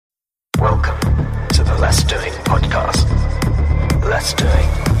Welcome to the Less Doing podcast. Less doing,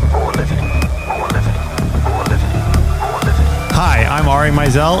 more living, more living, more living, more living. Hi, I'm Ari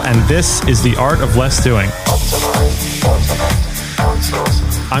Meisel, and this is The Art of Less Doing. Optimize, automate,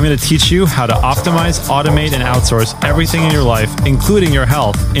 outsource. I'm going to teach you how to optimize, automate, and outsource everything in your life, including your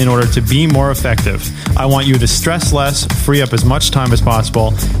health, in order to be more effective. I want you to stress less, free up as much time as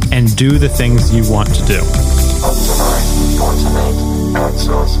possible, and do the things you want to do. Optimize, automate,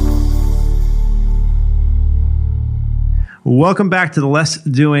 outsource. Welcome back to the Less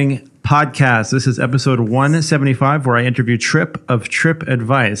Doing podcast. This is episode 175, where I interview Tripp of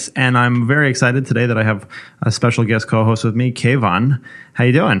TrippAdvice. And I'm very excited today that I have a special guest co-host with me, Kayvon. How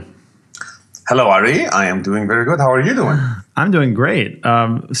you doing? Hello, Ari. I am doing very good. How are you doing? I'm doing great.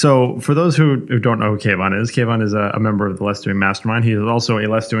 So for those who don't know who Kayvon is a member of the Less Doing Mastermind. He is also a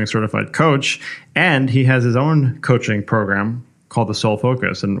Less Doing certified coach, and he has his own coaching program called the Soul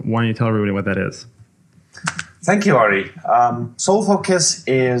Focus. And why don't you tell everybody what that is? Thank you, Ari. Soul Focus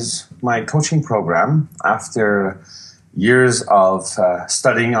is my coaching program after years of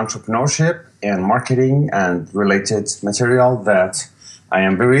studying entrepreneurship and marketing and related material that I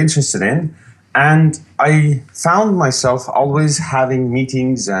am very interested in. And I found myself always having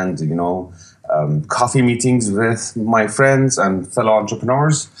meetings and, coffee meetings with my friends and fellow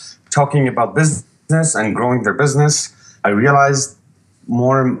entrepreneurs, talking about business and growing their business. I realized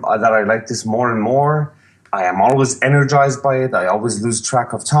that I like this more and more. I am always energized by it. I always lose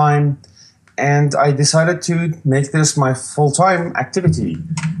track of time. And I decided to make this my full-time activity.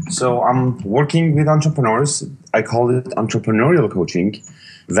 So I'm working with entrepreneurs. I call it entrepreneurial coaching.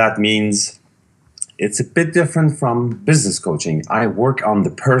 That means it's a bit different from business coaching. I work on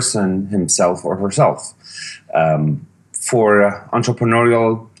the person himself or herself. For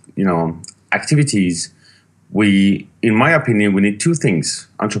entrepreneurial, activities, in my opinion, we need two things: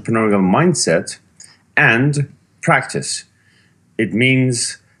 entrepreneurial mindset and practice. It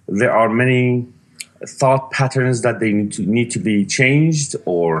means there are many thought patterns that they need to be changed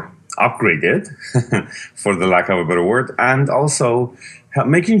or upgraded, for the lack of a better word, and also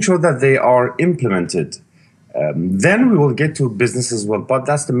making sure that they are implemented. Then we will get to business as well, but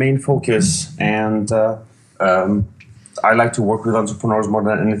that's the main focus. And I like to work with entrepreneurs more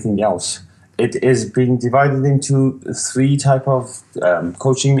than anything else. It is being divided into three type of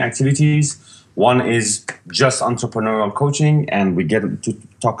coaching activities. One is just entrepreneurial coaching, and we get to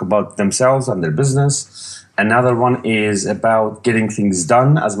talk about themselves and their business. Another one is about getting things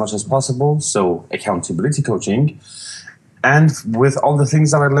done as much as possible, so accountability coaching. And with all the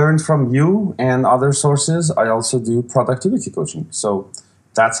things that I learned from you and other sources, I also do productivity coaching. So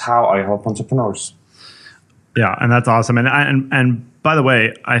that's how I help entrepreneurs. Yeah, and that's awesome. And by the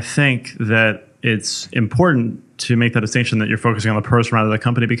way, I think that it's important to make that distinction that you're focusing on the person rather than the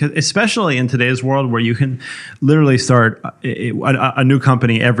company, because especially in today's world where you can literally start a new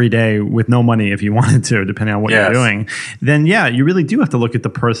company every day with no money if you wanted to, depending on what you're doing, then you really do have to look at the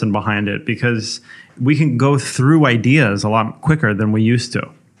person behind it, because we can go through ideas a lot quicker than we used to.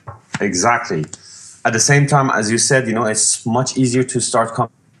 Exactly. At the same time, as you said, it's much easier to start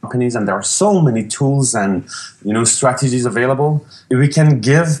companies, and there are so many tools and strategies available. We can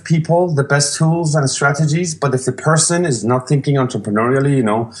give people the best tools and strategies, but if the person is not thinking entrepreneurially,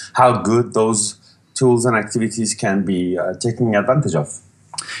 how good those tools and activities can be taking advantage of.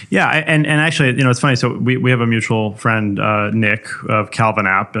 Yeah, and actually, it's funny. So we have a mutual friend, Nick of Calvin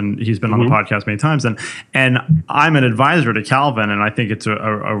App, and he's been on the podcast many times. And I'm an advisor to Calvin, and I think it's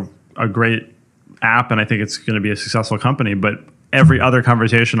a great app, and I think it's going to be a successful company. But every other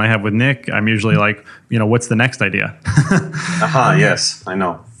conversation I have with Nick, I'm usually like, what's the next idea? Yes, I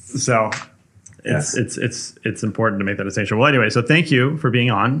know. So it's important to make that distinction. Well, anyway, so thank you for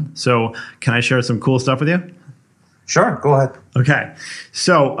being on. So can I share some cool stuff with you? Sure, go ahead. Okay.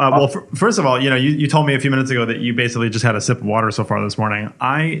 So, first of all, you told me a few minutes ago that you basically just had a sip of water so far this morning.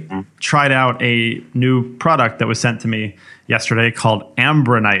 I tried out a new product that was sent to me yesterday called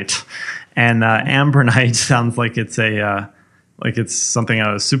Ambronite. And Ambronite sounds like it's it's something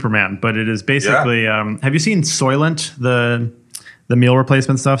out of Superman, but it is basically. Have you seen Soylent, the meal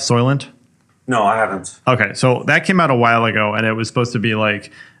replacement stuff? Soylent? No, I haven't. Okay, so that came out a while ago, and it was supposed to be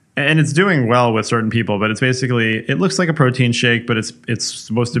and it's doing well with certain people, but it's basically, it looks like a protein shake, but it's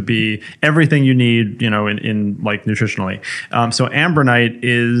supposed to be everything you need, in nutritionally. So Ambronite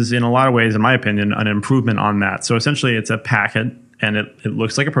is, in a lot of ways, in my opinion, an improvement on that. So essentially, it's a packet. And it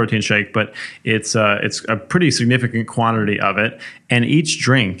looks like a protein shake, but it's a pretty significant quantity of it. And each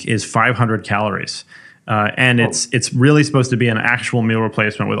drink is 500 calories. It's really supposed to be an actual meal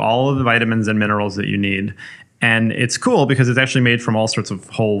replacement with all of the vitamins and minerals that you need. And it's cool because it's actually made from all sorts of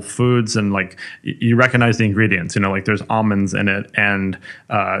whole foods, and like you recognize the ingredients. You know, like there's almonds in it, and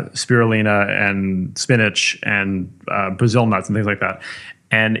spirulina, and spinach, and Brazil nuts, and things like that.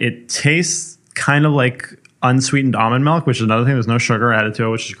 And it tastes kind of like unsweetened almond milk, which is another thing. There's no sugar added to it,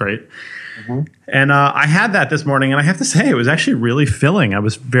 which is great. Mm-hmm. And I had that this morning, and I have to say it was actually really filling. I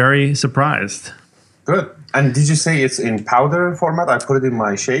was very surprised. Good. And did you say it's in powder format? I put it in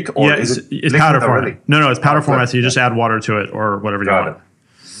my shake, or yeah, is it's powder format? No, it's powder format. So you just add water to it, or whatever you want.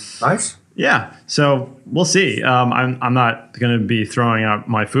 Nice. Yeah. So we'll see. I'm not going to be throwing out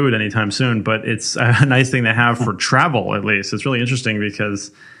my food anytime soon, but it's a nice thing to have for travel. At least it's really interesting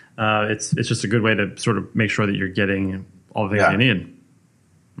because it's just a good way to sort of make sure that you're getting all the things you need.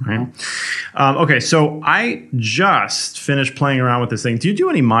 Right. Okay, so I just finished playing around with this thing. Do you do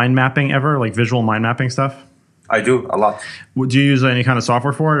any mind mapping ever, like visual mind mapping stuff? I do a lot. Do you use any kind of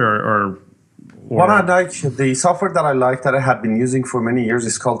software for it, or? What I like, the software that I like that I have been using for many years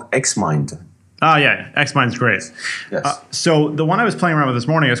is called Xmind. Oh yeah, Xmind's great. Yes. So the one I was playing around with this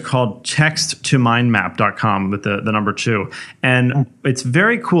morning is called texttomindmap.com with the number 2, and it's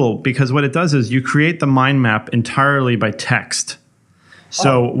very cool because what it does is you create the mind map entirely by text.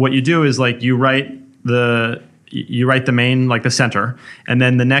 So what you do is like you write the main, like the center, and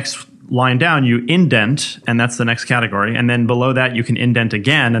then the next line down you indent, and that's the next category, and then below that you can indent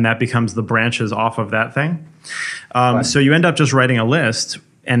again, and that becomes the branches off of that thing. Right. So you end up just writing a list,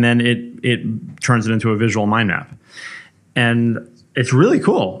 and then it turns it into a visual mind map, and it's really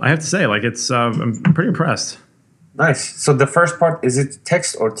cool. I have to say, like I'm pretty impressed. Nice. So the first part, is it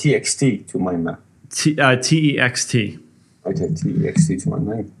text or TXT to mind map? TEXT. Okay, TXT to mind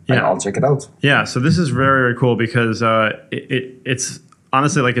map. Yeah, I'll check it out. Yeah, so this is very, very cool because it's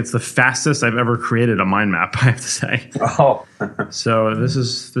honestly like it's the fastest I've ever created a mind map, I have to say. Oh. So this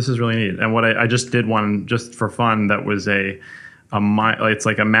is really neat. And what I just did one just for fun that was it's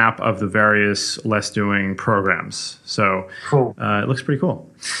like a map of the various Less Doing programs. So cool. It looks pretty cool.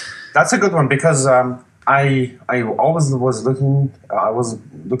 That's a good one because I always was looking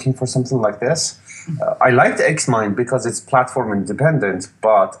for something like this. I liked Xmind because it's platform independent,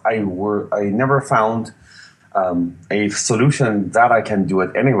 but I never found a solution that I can do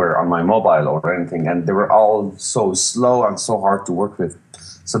it anywhere on my mobile or anything, and they were all so slow and so hard to work with.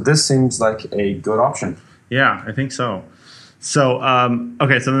 So this seems like a good option. Yeah, I think so. So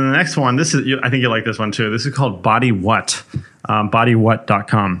okay, so then the next one, I think you like this one too. This is called Body What,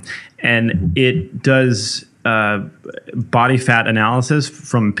 bodywhat.com, and it does body fat analysis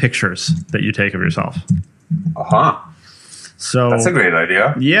from pictures that you take of yourself. So that's a great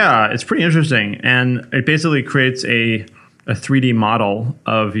idea. Yeah, it's pretty interesting, and it basically creates a 3D model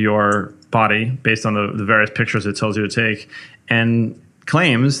of your body based on the various pictures it tells you to take, and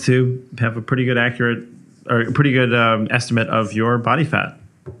claims to have a pretty good estimate of your body fat.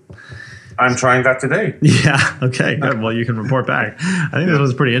 I'm trying that today. Yeah. Okay. Good. Well, you can report back. I think this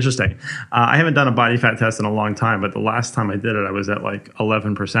was pretty interesting. I haven't done a body fat test in a long time, but the last time I did it, I was at like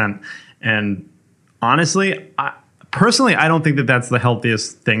 11%. And honestly, personally, I don't think that that's the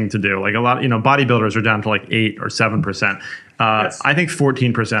healthiest thing to do. Like a lot, bodybuilders are down to like 8 or 7%. Yes. I think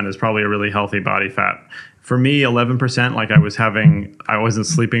 14% is probably a really healthy body fat. For me, 11%, like I wasn't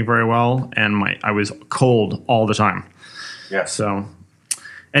sleeping very well, and I was cold all the time. Yeah. So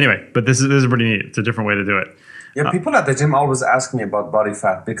anyway, but this is pretty neat. It's a different way to do it. Yeah, people at the gym always ask me about body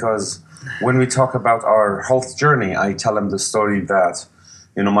fat because when we talk about our health journey, I tell them the story that,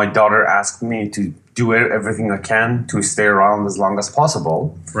 my daughter asked me to do everything I can to stay around as long as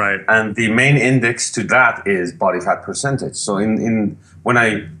possible. Right. And the main index to that is body fat percentage. So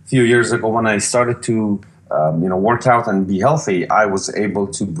a few years ago, when I started to work out and be healthy, I was able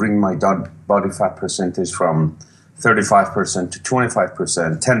to bring my body fat percentage from 35% to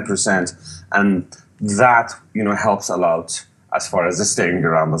 25%, 10%, and that helps a lot as far as staying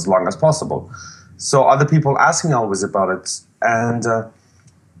around as long as possible. So other people ask me always about it, and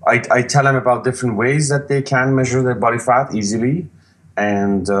I tell them about different ways that they can measure their body fat easily.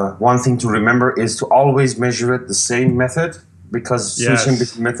 And one thing to remember is to always measure it the same method, because switching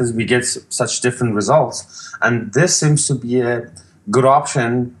between methods we get such different results. And this seems to be a good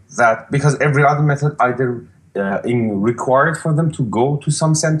option because every other method either required for them to go to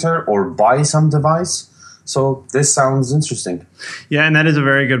some center or buy some device. So this sounds interesting. Yeah, and that is a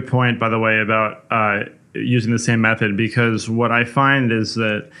very good point, by the way, about using the same method, because what I find is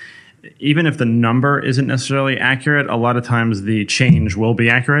that even if the number isn't necessarily accurate, a lot of times the change will be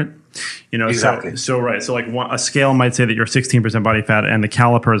accurate. Exactly. So right. So like a scale might say that you're 16% body fat, and the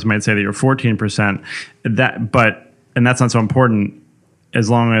calipers might say that you're 14%. And that's not so important. as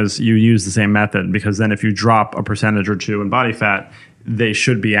long as you use the same method, because then if you drop a percentage or two in body fat, they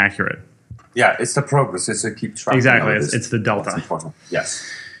should be accurate. Yeah, it's the progress. It's to keep track. Exactly. It's the delta. That's important. Yes.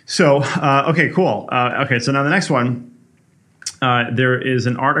 So, okay, cool. Okay, so now the next one. There is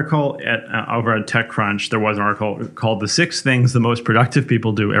an article over at TechCrunch. There was an article called "The 6 Things the Most Productive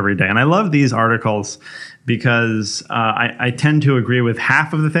People Do Every Day," and I love these articles because I tend to agree with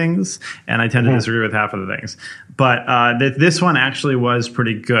half of the things, and I tend to disagree with half of the things. But this one actually was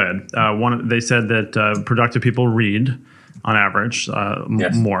pretty good. They said that productive people read, on average,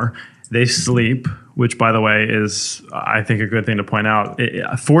 more. They sleep, which, by the way, is, I think, a good thing to point out.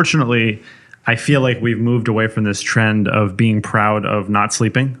 Fortunately, I feel like we've moved away from this trend of being proud of not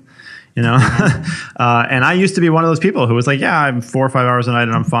sleeping, you know? And I used to be one of those people who was like, yeah, I'm 4 or 5 hours a night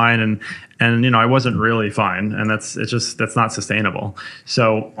and I'm fine. And you know, I wasn't really fine. And that's not sustainable.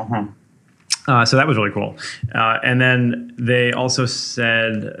 So, so that was really cool. And then they also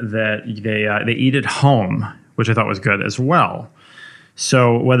said that they eat at home, which I thought was good as well.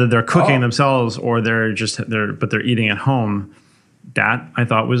 So whether they're cooking themselves or they're eating at home, that I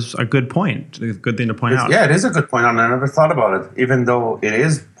thought was a good point, a good thing to point out. Yeah, it is a good point, and I never thought about it, even though it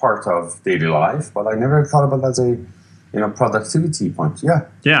is part of daily life. But I never thought about it as a productivity point.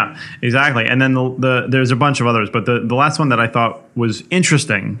 Yeah, exactly. And then there's a bunch of others, but the last one that I thought was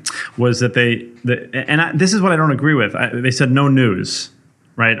interesting was that this is what I don't agree with. They said no news,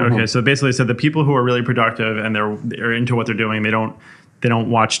 right? Okay, so basically they said the people who are really productive and they're into what they're doing, they don't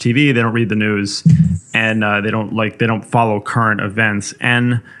watch TV, they don't read the news, and they don't follow current events.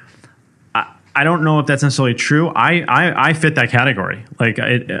 And I don't know if that's necessarily true. I fit that category. Like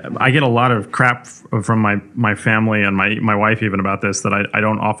I get a lot of crap from my family and my wife even about this, that I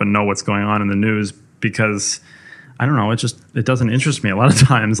don't often know what's going on in the news because I don't know. It doesn't interest me a lot of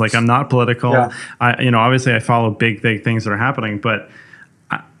times. Like, I'm not political. Yeah. Obviously I follow big things that are happening, but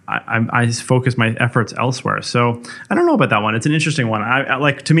I focus my efforts elsewhere. So I don't know about that one. It's an interesting one.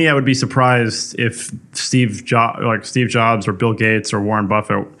 To me, I would be surprised if Steve Jobs or Bill Gates or Warren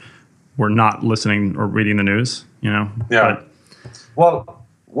Buffett were not listening or reading the news. Yeah. But,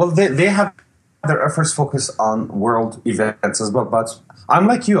 well, they have their efforts focused on world events as well. But I'm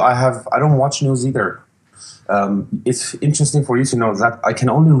like you. I don't watch news either. It's interesting for you to know that I can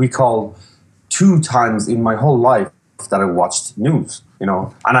only recall 2 times in my whole life that I watched news, and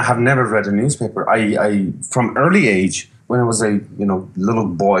I have never read a newspaper. I from early age, when I was a little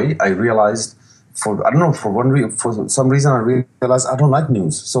boy, I realized for some reason I realized I don't like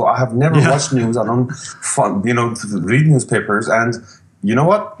news. So I have never watched news. I don't read newspapers, and you know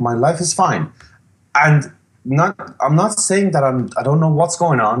what? My life is fine. And I'm not saying that I don't know what's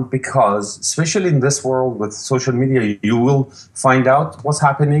going on, because especially in this world with social media, you will find out what's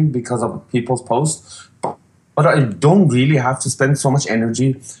happening because of people's posts. But I don't really have to spend so much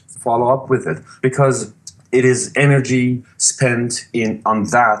energy to follow up with it, because it is energy spent on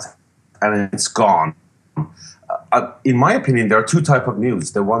that and it's gone. In my opinion, there are 2 types of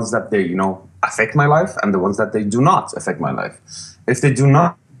news: the ones that they affect my life, and the ones that they do not affect my life. If they do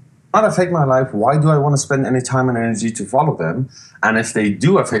not affect my life, why do I want to spend any time and energy to follow them? And if they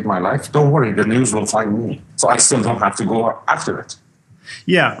do affect my life, don't worry, the news will find me, so I still don't have to go after it.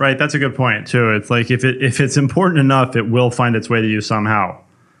 Yeah, right. That's a good point too. It's like if it's important enough, it will find its way to you somehow.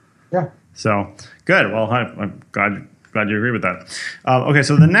 Yeah. So good. Well, I'm glad you agree with that. Okay,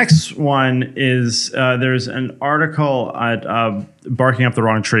 so the next one is there's an article at Barking Up the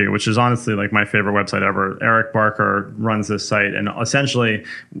Wrong Tree, which is honestly like my favorite website ever. Eric Barker runs this site, and essentially,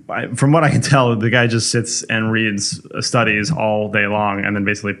 from what I can tell, the guy just sits and reads studies all day long, and then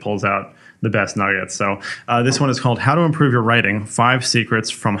basically pulls out the best nuggets. So this one is called "How to Improve Your Writing: 5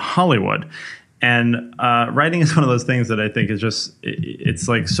 Secrets from Hollywood." And writing is one of those things that I think is it's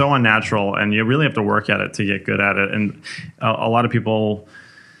like so unnatural, and you really have to work at it to get good at it. And a lot of people,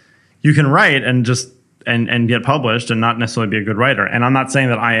 you can write and get published and not necessarily be a good writer. And I'm not saying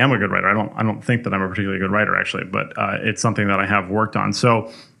that I am a good writer. I don't think that I'm a particularly good writer, actually, but it's something that I have worked on.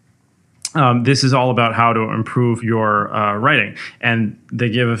 So this is all about how to improve your writing. And they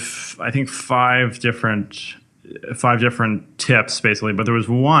give, I think, 5 different tips, basically. But there was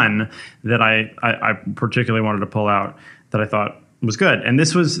one that I particularly wanted to pull out that I thought was good. And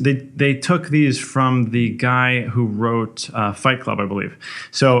this was, they took these from the guy who wrote Fight Club, I believe.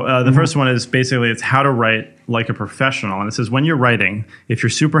 So the first one is basically, it's how to write like a professional. And it says, when you're writing, if you're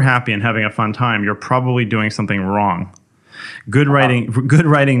super happy and having a fun time, you're probably doing something wrong. Good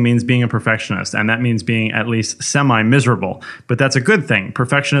writing means being a perfectionist, and that means being at least semi-miserable. But that's a good thing.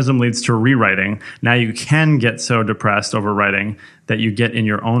 Perfectionism leads to rewriting. Now you can get so depressed over writing that you get in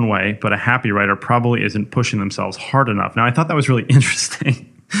your own way, but a happy writer probably isn't pushing themselves hard enough. Now, I thought that was really interesting.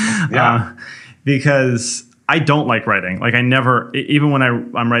 Because I don't like writing. Like I never, even when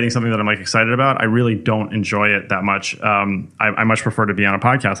I'm writing something that I'm like excited about, I really don't enjoy it that much. I much prefer to be on a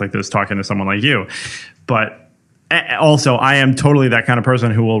podcast like this, talking to someone like you. But also, I am totally that kind of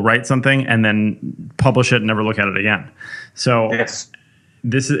person who will write something and then publish it and never look at it again. So Yes. I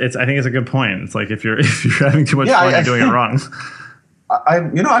think it's a good point. It's like if you're having too much fun, you're doing it wrong.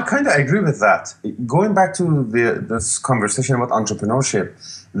 I kind of agree with that. Going back to this conversation about entrepreneurship,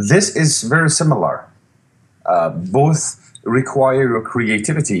 this is very similar. Both require your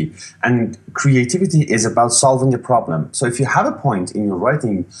creativity, and creativity is about solving a problem. So if you have a point in your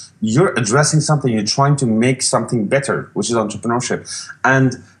writing, you're addressing something, you're trying to make something better, which is entrepreneurship.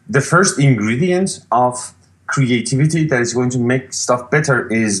 And the first ingredient of creativity that is going to make stuff better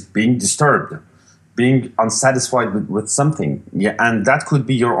is being disturbed, being unsatisfied with something. Yeah, and that could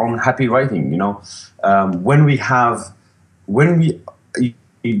be your own happy writing.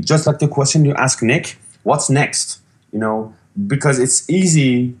 Just like the question you asked Nick, what's next? Because it's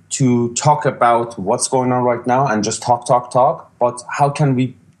easy to talk about what's going on right now and just talk. But how can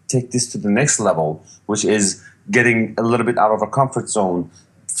we take this to the next level, which is getting a little bit out of our comfort zone,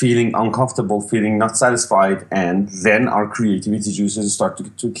 feeling uncomfortable, feeling not satisfied, and then our creativity juices start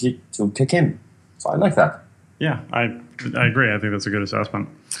to kick in. So I like that. Yeah, I agree. I think that's a good assessment.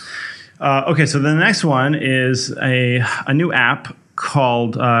 Okay, so the next one is a new app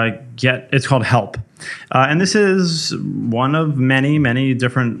called It's called Help. And this is one of many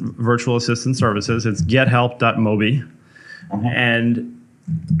different virtual assistant services. It's gethelp.mobi. And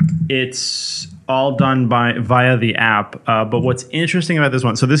it's all done via the app. But what's interesting about this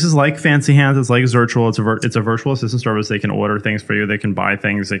one, so this is like Fancy Hands, it's like Zirtual. It's a virtual assistant service. They can order things for you. They can buy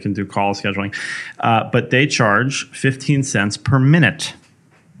things. They can do call scheduling. But they charge 15 cents per minute.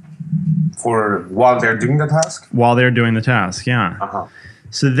 For while they're doing the task? While they're doing the task, yeah.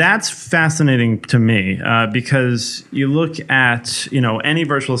 So that's fascinating to me because you look at any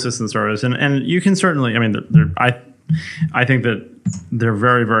virtual assistant service, and you can certainly, I think that they're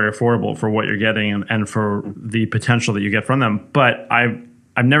very, very affordable for what you're getting and for the potential that you get from them. But I've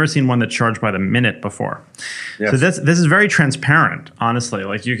never seen one that's charged by the minute before. Yes. So this is very transparent, honestly.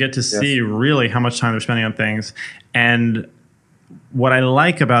 Like you get to see really how much time they're spending on things. And what I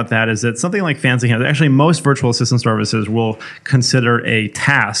like about that is that something like Fancy Hands, actually most virtual assistant services will consider a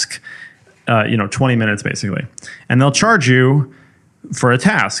task, 20 minutes basically. And they'll charge you for a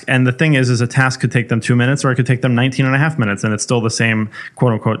task. And the thing is a task could take them 2 minutes or it could take them 19 and a half minutes and it's still the same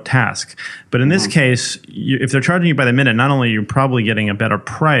quote unquote task. But in this case, if they're charging you by the minute, not only are you probably getting a better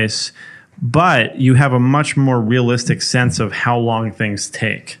price, but you have a much more realistic sense of how long things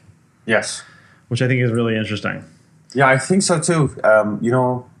take. Yes. Which I think is really interesting. Yeah, I think so too.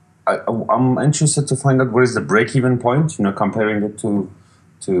 I'm interested to find out what is the break-even point, comparing it to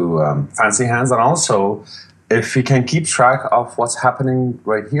Fancy Hands. And also, if we can keep track of what's happening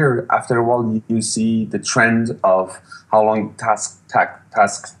right here, after a while you see the trend of how long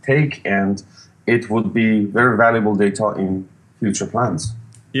tasks take, and it would be very valuable data in future plans.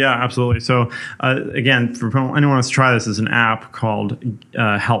 Yeah, absolutely. So again, for anyone who wants to try this, is an app called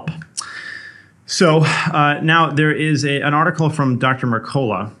Help. So now there is an article from Dr.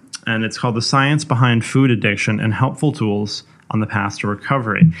 Mercola, and it's called The Science Behind Food Addiction and Helpful Tools on the Path to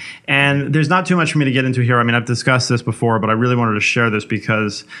Recovery. And there's not too much for me to get into here. I mean, I've discussed this before, but I really wanted to share this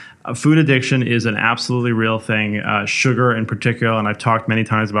because food addiction is an absolutely real thing, sugar in particular, and I've talked many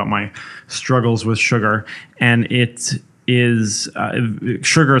times about my struggles with sugar, and it is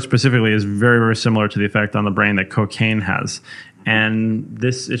sugar specifically is very, very similar to the effect on the brain that cocaine has. And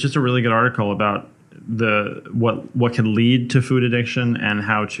it's just a really good article about what can lead to food addiction and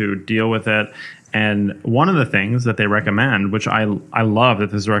how to deal with it. And one of the things that they recommend, which I love that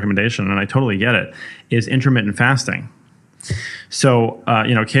this is a recommendation, and I totally get it, is intermittent fasting. So,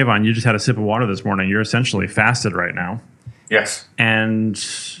 Kayvon, you just had a sip of water this morning. You're essentially fasted right now. Yes. And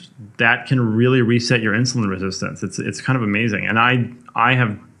that can really reset your insulin resistance. It's kind of amazing. And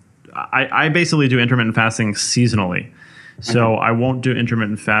I basically do intermittent fasting seasonally. So I won't do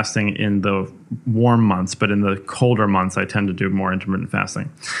intermittent fasting in the warm months, but in the colder months, I tend to do more intermittent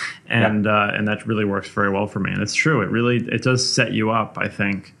fasting, and that really works very well for me. And it's true; it does set you up, I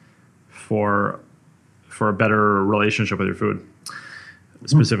think, for a better relationship with your food,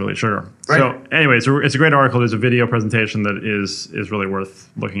 specifically sugar. Right. So, anyway, it's a great article. There's a video presentation that is really worth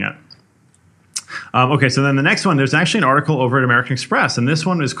looking at. Okay, so then the next one, there's actually an article over at American Express, and this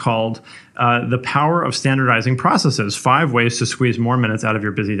one is called The Power of Standardizing Processes, 5 Ways to Squeeze More Minutes Out of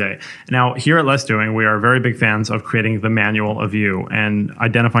Your Busy Day. Now, here at Less Doing, we are very big fans of creating the manual of you and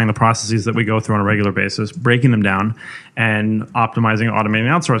identifying the processes that we go through on a regular basis, breaking them down, and optimizing, automating,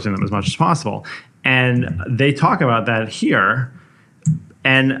 and outsourcing them as much as possible. And they talk about that here.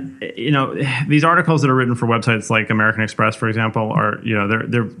 And these articles that are written for websites like American Express, for example, are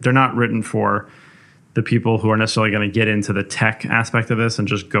they're not written for the people who are necessarily going to get into the tech aspect of this and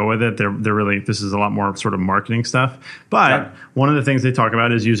just go with it. They're really, this is a lot more sort of marketing stuff. But one of the things they talk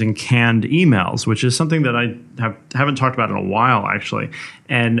about is using canned emails, which is something that I haven't talked about in a while, actually.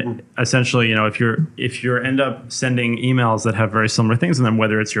 And essentially, if you end up sending emails that have very similar things in them,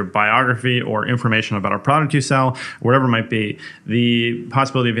 whether it's your biography or information about a product you sell, whatever it might be, the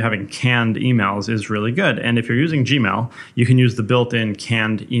possibility of you having canned emails is really good. And if you're using Gmail, you can use the built-in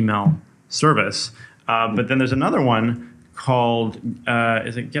canned email service. But then there's another one called,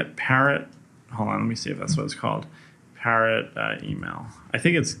 is it Get Parrot? Hold on, let me see if that's what it's called. Parrot email. I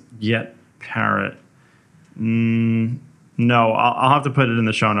think it's Get Parrot. No, I'll have to put it in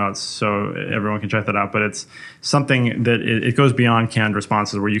the show notes so everyone can check that out. But it's something that it goes beyond canned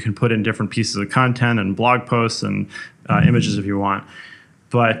responses, where you can put in different pieces of content and blog posts and images if you want.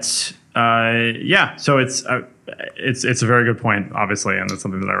 But so it's a very good point, obviously, and it's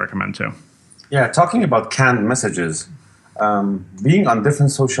something that I recommend too. Yeah, talking about canned messages, being on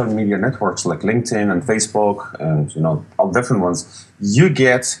different social media networks like LinkedIn and Facebook and all different ones, you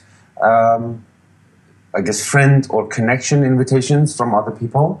get, I guess, friend or connection invitations from other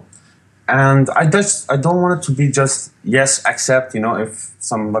people. And I don't want it to be just yes, accept, if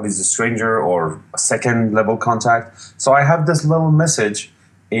somebody's a stranger or a second level contact. So I have this little message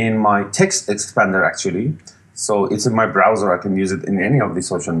in my text expander, actually. So it's in my browser. I can use it in any of these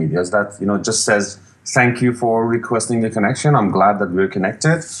social medias that, just says, thank you for requesting the connection. I'm glad that we're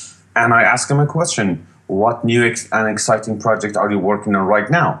connected. And I ask them a question. What new and exciting project are you working on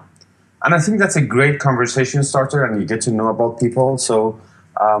right now? And I think that's a great conversation starter, and you get to know about people. So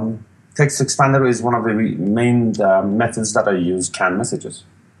text expander is one of the main methods that I use, canned messages.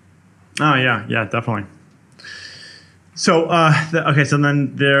 Oh, yeah, definitely. So, so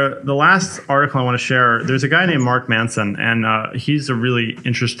then the last article I want to share, there's a guy named Mark Manson, and he's a really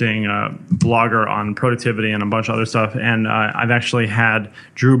interesting blogger on productivity and a bunch of other stuff. And I've actually had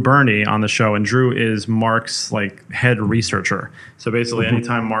Drew Burney on the show, and Drew is Mark's head researcher. So basically,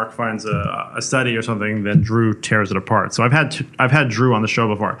 anytime Mark finds a study or something, then Drew tears it apart. So I've had Drew on the show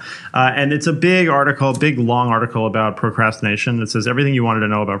before, and it's a big long article about procrastination. It says everything you wanted to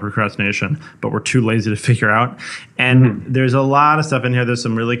know about procrastination, but we're too lazy to figure out. And there's a lot of stuff in here. There's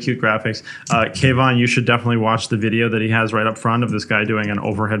some really cute graphics. Kayvon, you should definitely watch the video that he has right up front of this guy doing an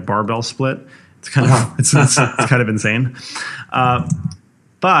overhead barbell split. It's kind of it's kind of insane.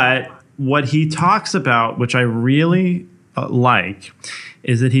 But what he talks about, which I really like,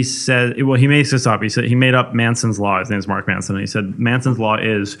 is that he said, he makes this up. He said he made up Manson's law. His name is Mark Manson. And he said Manson's law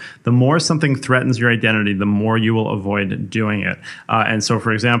is the more something threatens your identity, the more you will avoid doing it. And so,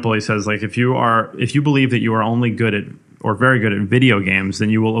 for example, he says if you believe that you are only good at or very good at video games,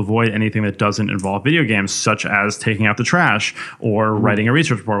 then you will avoid anything that doesn't involve video games, such as taking out the trash or writing a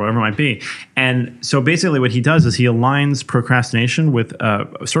research report, whatever it might be. And so basically what he does is he aligns procrastination with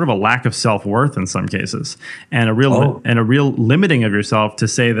sort of a lack of self-worth in some cases, and a real limiting of yourself to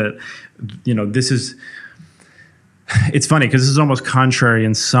say that, this is... It's funny because this is almost contrary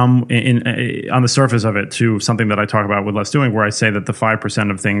on the surface of it to something that I talk about with Less Doing, where I say that the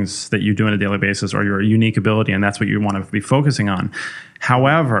 5% of things that you do on a daily basis are your unique ability, and that's what you want to be focusing on.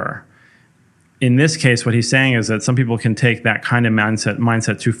 However, in this case, what he's saying is that some people can take that kind of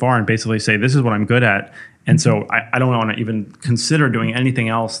mindset too far and basically say, this is what I'm good at, and so I don't want to even consider doing anything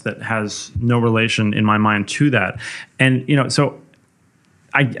else that has no relation in my mind to that. And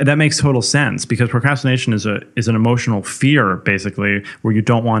that makes total sense, because procrastination is an emotional fear, basically, where you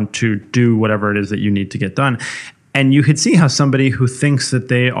don't want to do whatever it is that you need to get done. And you could see how somebody who thinks that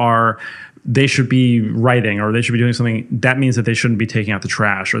they should be writing or they should be doing something, that means that they shouldn't be taking out the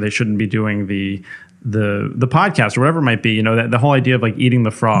trash or they shouldn't be doing the podcast or whatever it might be. The whole idea of eating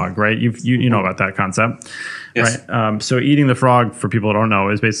the frog, right? You know about that concept. Yes. Right. So eating the frog, for people who don't know,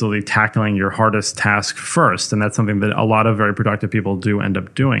 is basically tackling your hardest task first. And that's something that a lot of very productive people do end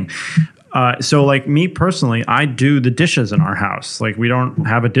up doing. So like me personally, I do the dishes in our house. Like we don't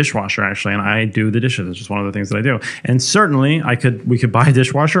have a dishwasher actually, and I do the dishes. It's just one of the things that I do. And certainly we could buy a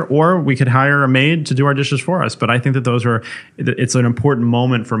dishwasher, or we could hire a maid to do our dishes for us. But I think that it's an important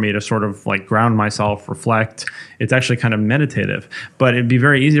moment for me to sort of like ground myself, reflect. It's actually kind of meditative, but it'd be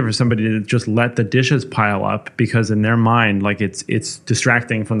very easy for somebody to just let the dishes pile up because in their mind, like it's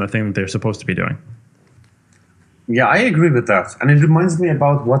distracting from the thing that they're supposed to be doing. Yeah, I agree with that. And it reminds me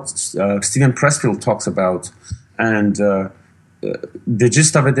about what Steven Pressfield talks about. And the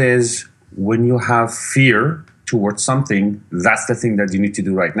gist of it is when you have fear towards something, that's the thing that you need to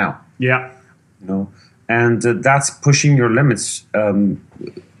do right now. Yeah. And that's pushing your limits.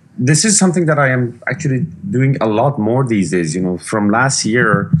 This is something that I am actually doing a lot more these days. From last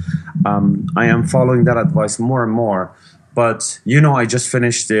year, I am following that advice more and more. But, I just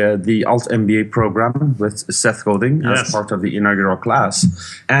finished the Alt MBA program with Seth Godin as part of the inaugural class.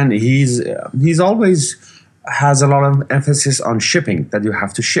 And he's always has a lot of emphasis on shipping, that you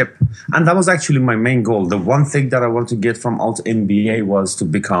have to ship. And that was actually my main goal. The one thing that I wanted to get from Alt MBA was to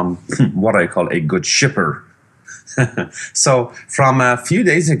become what I call a good shipper. So from a few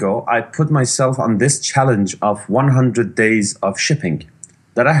days ago, I put myself on this challenge of 100 days of shipping,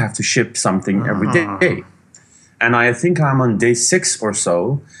 that I have to ship something every day. And I think I'm on day 6 or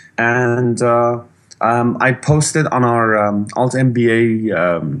so. And I posted on our Alt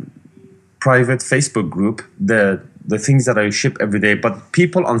MBA private Facebook group the things that I ship every day. But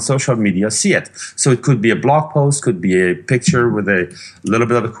people on social media see it. So it could be a blog post, could be a picture with a little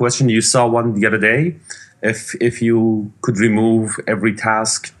bit of a question. You saw one the other day. If you could remove every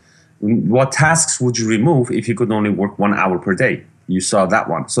task, what tasks would you remove if you could only work 1 hour per day? You saw that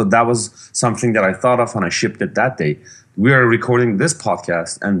one. So that was something that I thought of and I shipped it that day. We are recording this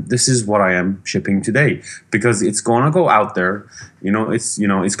podcast and this is what I am shipping today because it's going to go out there.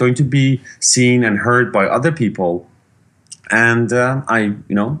 It's going to be seen and heard by other people. And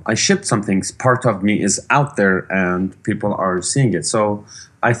I shipped something. Part of me is out there and people are seeing it. So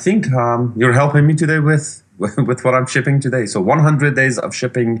I think you're helping me today with what I'm shipping today. So 100 days of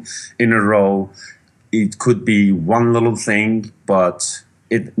shipping in a row. It could be one little thing, but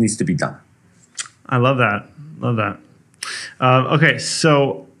it needs to be done. I love that. Okay,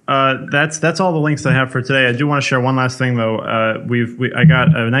 so that's all the links I have for today. I do want to share one last thing, though. I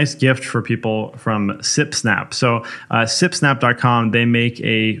got a nice gift for people from SipSnap. So SipSnap.com, they make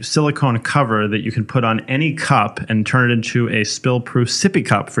a silicone cover that you can put on any cup and turn it into a spill-proof sippy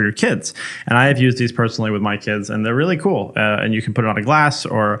cup for your kids. And I have used these personally with my kids, and they're really cool. And you can put it on a glass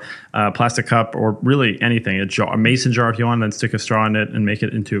or a plastic cup or really anything, a mason jar if you want, and then stick a straw in it and make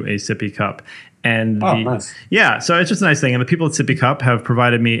it into a sippy cup. And nice. Yeah, so it's just a nice thing. And the people at Sippy Cup have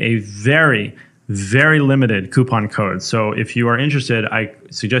provided me a very, very limited coupon code. So if you are interested, I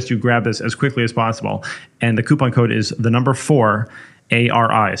suggest you grab this as quickly as possible. And the coupon code is the number 4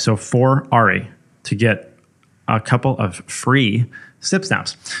 ARI. So 4 ARI to get a couple of free Sip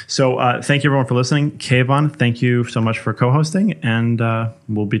Snaps. So thank you everyone for listening. Kayvon, thank you so much for co-hosting, and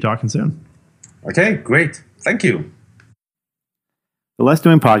we'll be talking soon. Okay, great. Thank you. The Less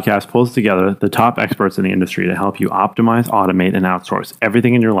Doing podcast pulls together the top experts in the industry to help you optimize, automate, and outsource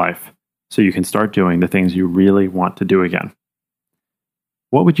everything in your life so you can start doing the things you really want to do again.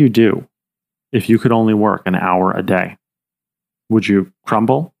 What would you do if you could only work an hour a day? Would you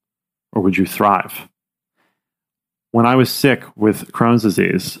crumble or would you thrive? When I was sick with Crohn's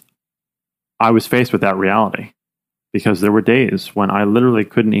disease, I was faced with that reality because there were days when I literally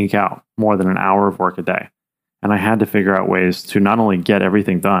couldn't eke out more than an hour of work a day. And I had to figure out ways to not only get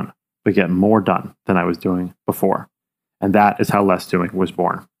everything done, but get more done than I was doing before. And that is how Less Doing was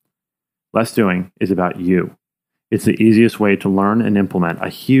born. Less Doing is about you. It's the easiest way to learn and implement a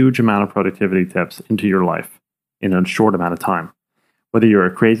huge amount of productivity tips into your life in a short amount of time. Whether you're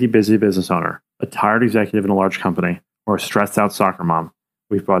a crazy busy business owner, a tired executive in a large company, or a stressed out soccer mom,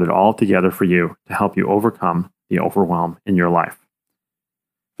 we've brought it all together for you to help you overcome the overwhelm in your life.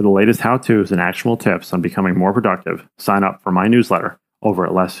 For the latest how-tos and actionable tips on becoming more productive, sign up for my newsletter over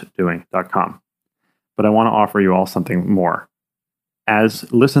at lessdoing.com. But I want to offer you all something more.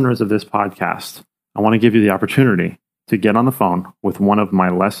 As listeners of this podcast, I want to give you the opportunity to get on the phone with one of my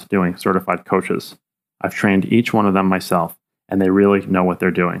Less Doing certified coaches. I've trained each one of them myself, and they really know what they're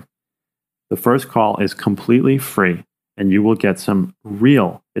doing. The first call is completely free, and you will get some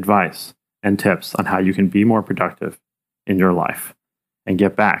real advice and tips on how you can be more productive in your life and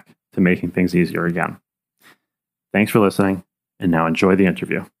get back to making things easier again. Thanks for listening, and now enjoy the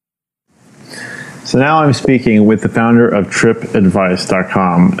interview. So now I'm speaking with the founder of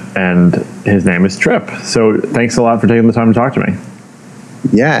TrippAdvice.com, and his name is Tripp. So thanks a lot for taking the time to talk to me.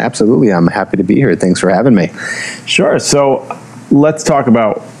 Yeah, absolutely. I'm happy to be here. Thanks for having me. Sure. So let's talk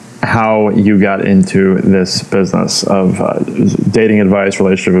about how you got into this business of dating advice,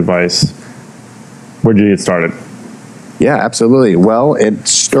 relationship advice. Where did you get started? Yeah, absolutely. Well, it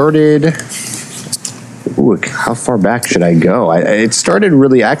started... Ooh, how far back should I go? It started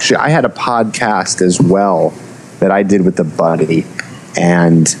really, actually, I had a podcast as well that I did with a buddy.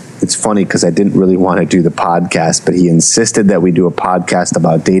 And it's funny because I didn't really want to do the podcast, but he insisted that we do a podcast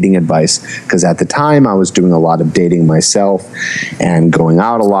about dating advice, because at the time I was doing a lot of dating myself and going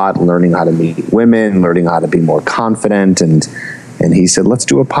out a lot, learning how to meet women, learning how to be more confident. And he said, let's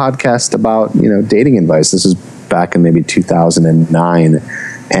do a podcast about, dating advice. This is back in maybe 2009.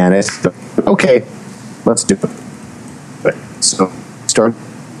 And I said, okay, let's do it. So started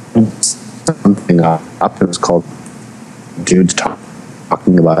something up. It was called Dudes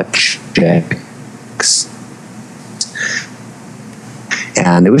Talking About Chicks.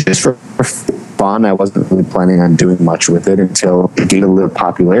 And it was just for fun. I wasn't really planning on doing much with it until it gained a little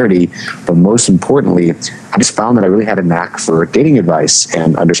popularity. But most importantly, I just found that I really had a knack for dating advice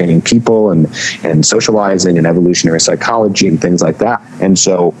and understanding people and socializing and evolutionary psychology and things like that. And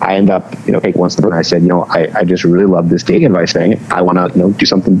so I ended up, taking one step and I said, I just really love this dating advice thing. I want to, do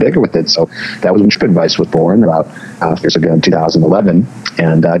something bigger with it. So that was when TrippAdvice was born about years ago in 2011.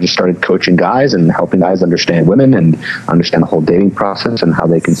 And I just started coaching guys and helping guys understand women and understand the whole dating process and how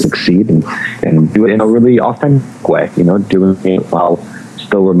they can succeed and do it in a really authentic way, doing it while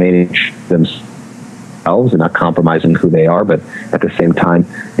still remaining themselves and not compromising who they are, but at the same time,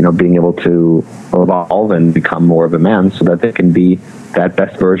 being able to evolve and become more of a man so that they can be that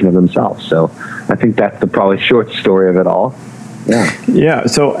best version of themselves. So I think that's the probably short story of it all. Yeah. Yeah.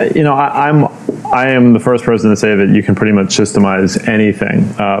 So, I am the first person to say that you can pretty much systemize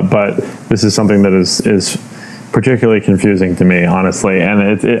anything, but this is something that is particularly confusing to me, honestly. And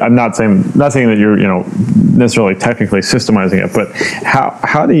I'm not saying that you're necessarily technically systemizing it, but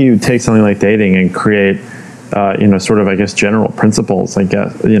how do you take something like dating and create sort of, I guess, general principles, I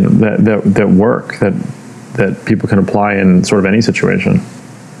guess, that work that people can apply in sort of any situation?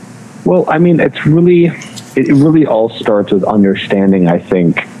 Well, I mean, it really all starts with understanding, I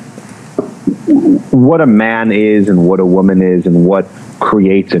think, what a man is and what a woman is and what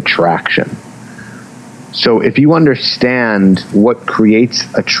creates attraction. So if you understand what creates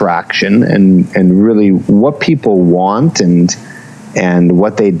attraction and really what people want and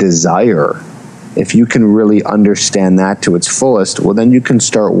what they desire, if you can really understand that to its fullest, well, then you can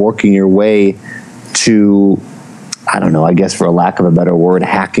start working your way to, I don't know, I guess for a lack of a better word,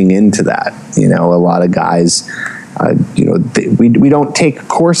 hacking into that. A lot of guys, we don't take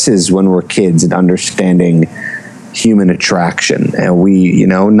courses when we're kids in understanding human attraction, and we,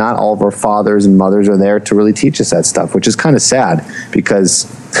 not all of our fathers and mothers are there to really teach us that stuff, which is kind of sad, because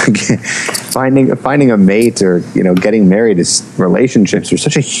finding a mate or getting married is relationships are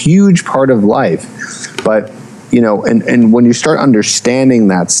such a huge part of life. But and when you start understanding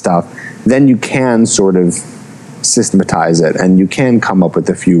that stuff, then you can sort of systematize it and you can come up with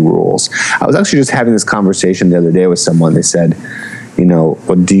a few rules. I was actually just having this conversation the other day with someone. They said,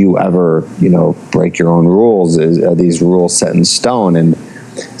 well, do you ever, break your own rules? Are these rules set in stone? And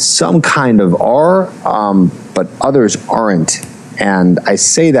some kind of are, but others aren't. And I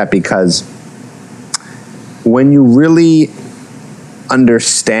say that because when you really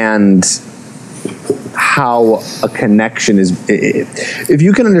understand how a connection is, if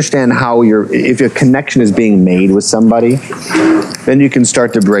you can understand if a connection is being made with somebody, then you can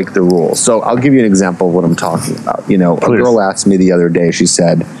start to break the rules. So I'll give you an example of what I'm talking about. Please. A girl asked me the other day, she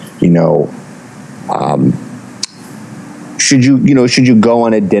said, should you go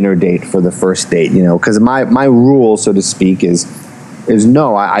on a dinner date for the first date? Because my rule, so to speak, is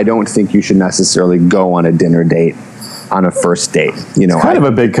no, I don't think you should necessarily go on a dinner date on a first date. It's kind of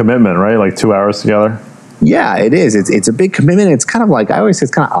a big commitment, right? Like 2 hours together. Yeah, it is. It's a big commitment. It's kind of like, I always say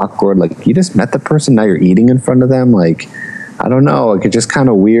it's kind of awkward. Like, you just met the person, now you're eating in front of them. Like, I don't know. Like, it's just kind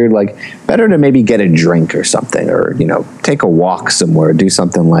of weird. Like, better to maybe get a drink or something, or take a walk somewhere, do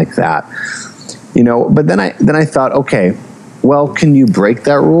something like that. But then I thought, okay, well, can you break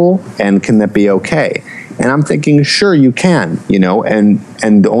that rule, and can that be okay? And I'm thinking, sure, you can.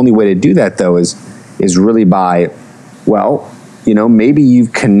 And the only way to do that though is really by, well, maybe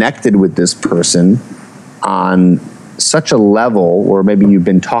you've connected with this person on such a level, or maybe you've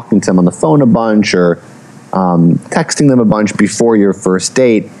been talking to them on the phone a bunch or texting them a bunch before your first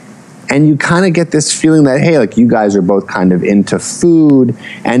date, and you kind of get this feeling that, hey, like, you guys are both kind of into food,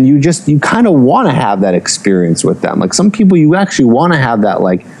 and you kind of want to have that experience with them. Like, some people, you actually want to have that,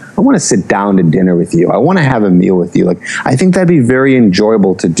 like, I want to sit down to dinner with you. I want to have a meal with you. Like, I think that'd be very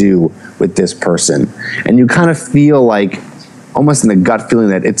enjoyable to do with this person. And you kind of feel like, almost in the gut feeling,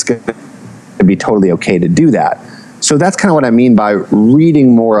 that it's going to be totally okay to do that. So that's kind of what I mean by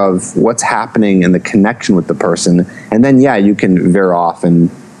reading more of what's happening and the connection with the person. And then, yeah, you can veer off and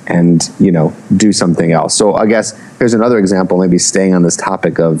do something else. So I guess here's another example, maybe staying on this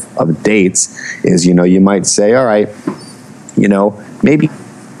topic of dates, is, you might say, all right, maybe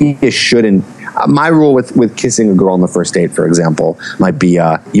you shouldn't. My rule with kissing a girl on the first date, for example, might be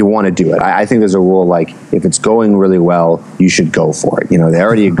you want to do it. I think there's a rule, like, if it's going really well, you should go for it. They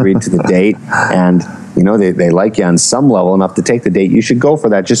already agreed to the date, and they like you on some level enough to take the date. You should go for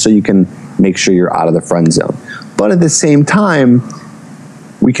that, just so you can make sure you're out of the friend zone. But at the same time,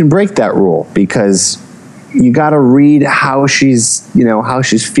 we can break that rule, because you got to read how she's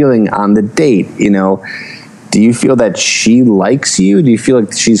feeling on the date. Do you feel that she likes you? Do you feel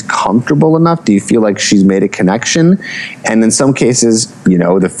like she's comfortable enough? Do you feel like she's made a connection? And in some cases,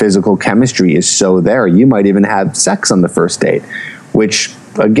 the physical chemistry is so there. You might even have sex on the first date, which,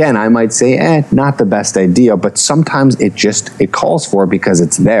 again, I might say, not the best idea, but sometimes it calls for it because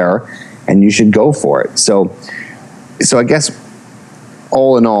it's there, and you should go for it. So I guess,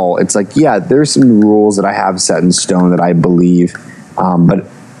 all in all, it's like, yeah, there's some rules that I have set in stone that I believe,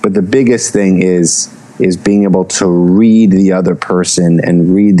 but the biggest thing is being able to read the other person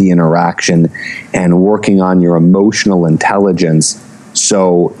and read the interaction, and working on your emotional intelligence,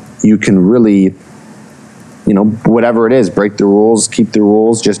 so you can really, whatever it is, break the rules, keep the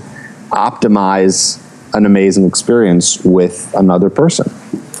rules, just optimize an amazing experience with another person.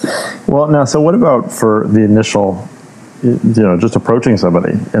 Well, now, so what about for the initial, just approaching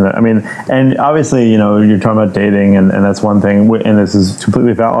somebody? And obviously, you're talking about dating, and that's one thing, and this is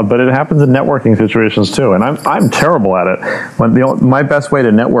completely valid, but it happens in networking situations too. And I'm terrible at it. My best way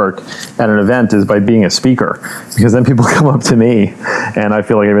to network at an event is by being a speaker, because then people come up to me and I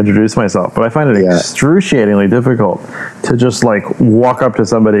feel like I've introduced myself. But I find it excruciatingly difficult to just like walk up to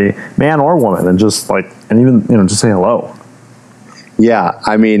somebody, man or woman, and just say hello. Yeah,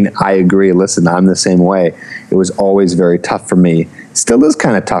 I agree. Listen, I'm the same way. It was always very tough for me. Still is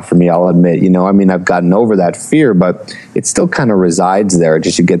kind of tough for me, I'll admit. I've gotten over that fear, but it still kind of resides there.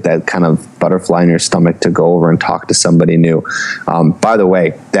 Just you get that kind of butterfly in your stomach to go over and talk to somebody new. By the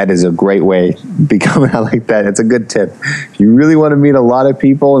way, that is a great way, becoming like that. It's a good tip. If you really want to meet a lot of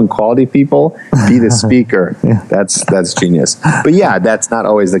people and quality people, be the speaker. Yeah. That's genius. But yeah, that's not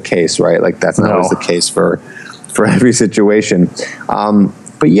always the case, right? Like, that's not always the case for every situation.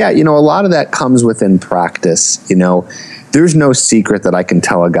 But yeah, a lot of that comes within practice. There's no secret that I can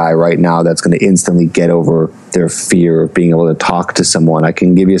tell a guy right now that's going to instantly get over their fear of being able to talk to someone. I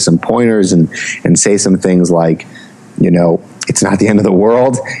can give you some pointers and say some things like, it's not the end of the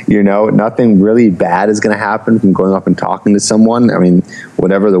world. Nothing really bad is going to happen from going up and talking to someone.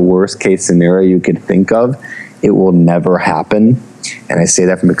 Whatever the worst case scenario you could think of, it will never happen. And I say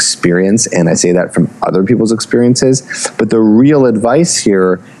that from experience, and I say that from other people's experiences. But the real advice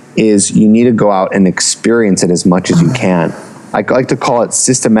here is you need to go out and experience it as much as you can. I like to call it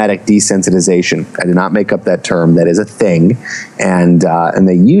systematic desensitization. I did not make up that term. That is a thing. And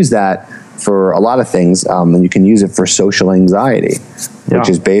they use that for a lot of things. And you can use it for social anxiety, which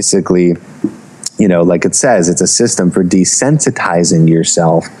is basically, like it says, it's a system for desensitizing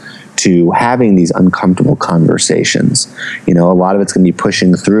yourself to having these uncomfortable conversations. A lot of it's going to be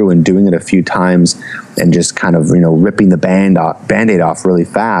pushing through and doing it a few times and just kind of, ripping the Band-Aid off really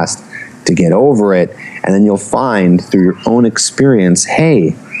fast to get over it. And then you'll find through your own experience,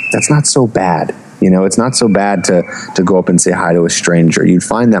 hey, that's not so bad. It's not so bad to go up and say hi to a stranger. You'd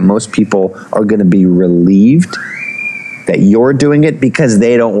find that most people are going to be relieved that you're doing it because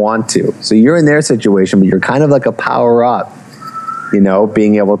they don't want to. So you're in their situation, but you're kind of like a power up,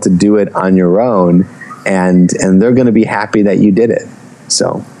 being able to do it on your own, and they're going to be happy that you did it.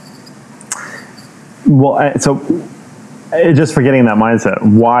 So, well, just for getting that mindset,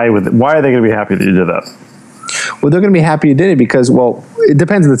 why are they going to be happy that you did that? Well, they're going to be happy you did it because, well, it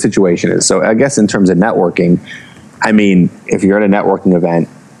depends on the situation is. So I guess in terms of networking, if you're at a networking event,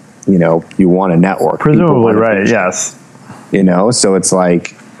 you want to network. Presumably, right? Yes. So it's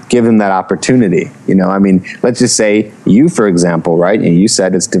like, give them that opportunity. Let's just say you, for example, right? And you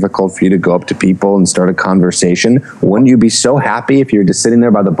said it's difficult for you to go up to people and start a conversation. Wouldn't you be so happy if you're just sitting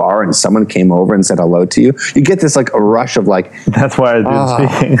there by the bar and someone came over and said hello to you? You get this like a rush of like, that's why I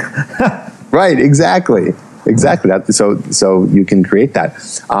did speaking. Right. Exactly. So you can create that.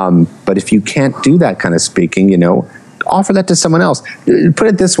 But if you can't do that kind of speaking, offer that to someone else. Put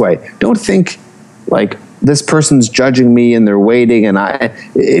it this way. Don't think like, this person's judging me and they're waiting, and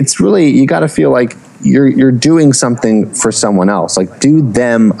it's really, you got to feel like you're doing something for someone else. Like, do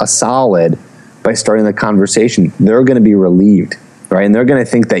them a solid by starting the conversation. They're going to be relieved, right? And they're going to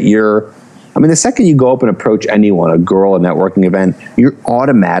think that the second you go up and approach anyone, a girl, a networking event, you're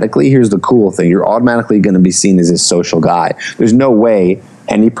automatically, here's the cool thing, you're automatically going to be seen as this social guy. There's no way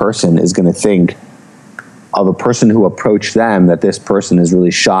any person is going to think of a person who approached them that this person is really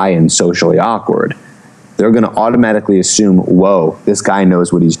shy and socially awkward. They're going to automatically assume, whoa, this guy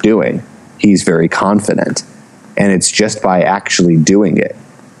knows what he's doing. He's very confident. And it's just by actually doing it,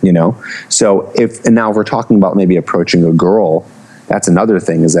 So and now if we're talking about maybe approaching a girl, that's another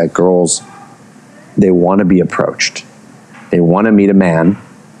thing, is that girls, they want to be approached. They want to meet a man,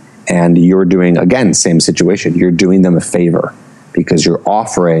 and you're doing, again, same situation. You're doing them a favor because you're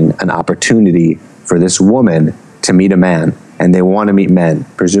offering an opportunity for this woman to meet a man, and they want to meet men,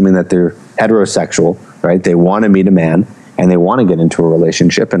 presuming that they're heterosexual, right? They want to meet a man, and they want to get into a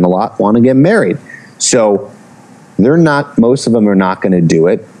relationship, and a lot want to get married. So most of them are not going to do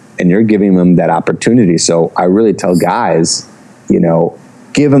it, and you're giving them that opportunity. So I really tell guys,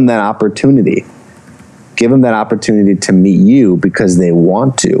 give them that opportunity. Give them that opportunity to meet you because they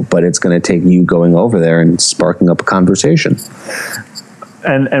want to, but it's going to take you going over there and sparking up a conversation.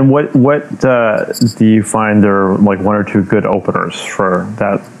 And what do you find are like one or two good openers for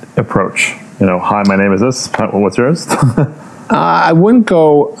that approach? Hi, my name is this. What's yours? I wouldn't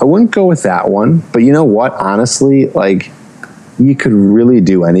go with that one. But you know what? Honestly, like, you could really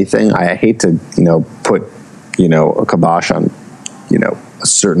do anything. I hate to, put, a kibosh on, a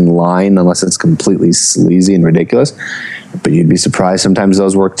certain line unless it's completely sleazy and ridiculous. But you'd be surprised. Sometimes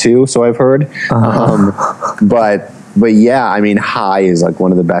those work too. So I've heard. But yeah, hi is like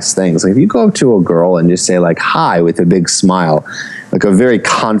one of the best things. Like, if you go up to a girl and just say like hi with a big smile, like a very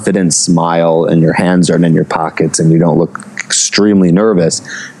confident smile, and your hands aren't in your pockets and you don't look extremely nervous.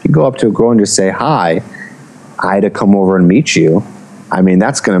 If you go up to a girl and just say hi, I had to come over and meet you.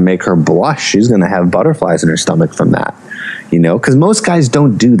 That's going to make her blush. She's going to have butterflies in her stomach from that, because most guys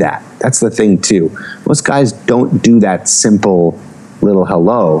don't do that. That's the thing too. Most guys don't do that simple little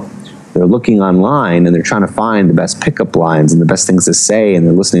hello. They're looking online and they're trying to find the best pickup lines and the best things to say, and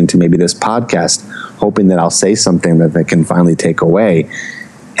they're listening to maybe this podcast, hoping that I'll say something that they can finally take away.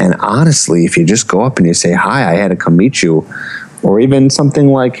 And honestly, if you just go up and you say, hi, I had to come meet you, or even something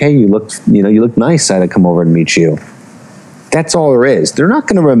like, hey, you look nice, I had to come over and meet you. That's all there is. They're not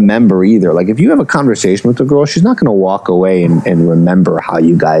going to remember either. Like, if you have a conversation with a girl, she's not going to walk away and remember how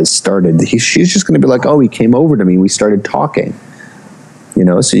you guys started. She's just going to be like, oh, he came over to me, we started talking.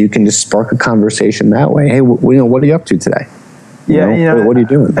 So you can just spark a conversation that way. Hey, what are you up to today? What are you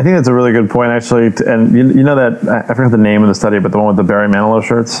doing? I think that's a really good point, actually. And that, I forgot the name of the study, but the one with the Barry Manilow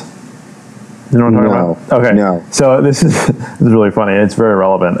shirts. You know what I'm talking about? Okay. No. So this is really funny. It's very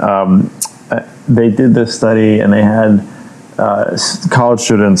relevant. They did this study, and they had college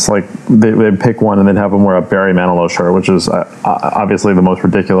students, like they'd pick one and they'd have them wear a Barry Manilow shirt, which is obviously the most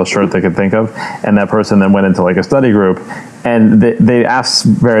ridiculous shirt they could think of. And that person then went into like a study group, and they asked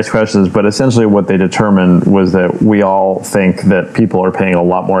various questions, but essentially what they determined was that we all think that people are paying a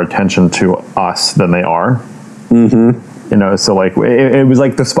lot more attention to us than they are. Mm-hmm. So like it was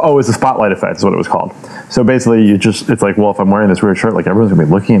like it's the spotlight effect is what it was called. So basically it's like, well, if I'm wearing this weird shirt, like everyone's gonna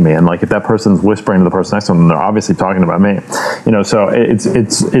be looking at me, and like if that person's whispering to the person next to them, they're obviously talking about me. So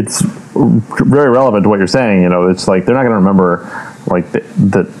it's very relevant to what you're saying. It's like they're not gonna remember like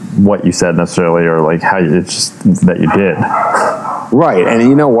the what you said necessarily, or like how it's just that you did. Right, and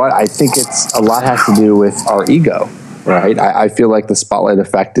you know what? I think it's a lot has to do with our ego, right? I feel like the spotlight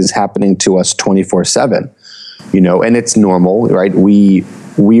effect is happening to us 24/7. And it's normal, right? We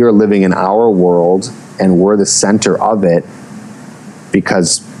are living in our world, and we're the center of it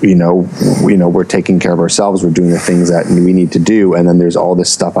because, we're taking care of ourselves. We're doing the things that we need to do. And then there's all this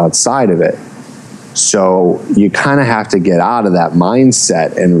stuff outside of it. So you kind of have to get out of that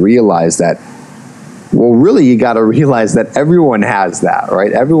mindset and realize that, well, really, you got to realize that everyone has that,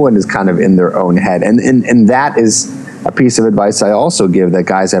 right? Everyone is kind of in their own head. And that is a piece of advice I also give that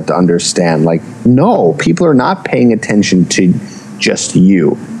guys have to understand. Like, no, people are not paying attention to just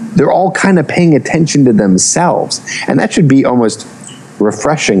you. They're all kind of paying attention to themselves. And that should be almost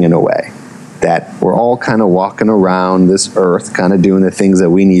refreshing in a way, that we're all kind of walking around this earth, kind of doing the things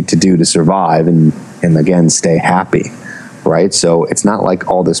that we need to do to survive and again, stay happy. Right? So it's not like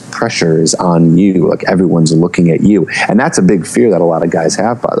all this pressure is on you, like everyone's looking at you. And that's a big fear that a lot of guys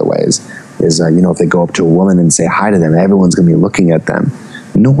have, by the way, is if they go up to a woman and say hi to them, everyone's going to be looking at them.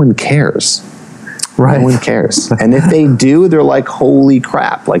 No one cares. Right. No one cares. And if they do, they're like, holy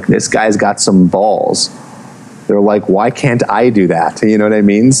crap, like this guy's got some balls. they're like, why can't I do that? You know what I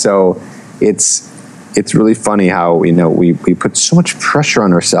mean? So it's really funny how, we put so much pressure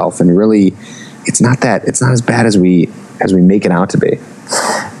on ourselves, and really it's not as bad as we make it out to be.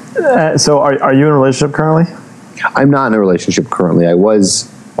 So are you in a relationship currently? I'm not in a relationship currently. I was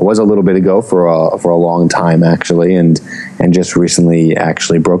a little bit ago for a long time, actually, and just recently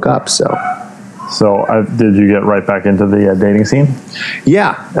actually broke up. So did you get right back into the dating scene?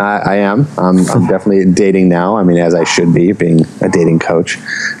 Yeah, I am. I'm definitely dating now. I mean, as I should be, being a dating coach.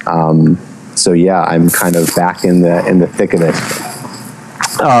 So yeah, I'm kind of back in the thick of it.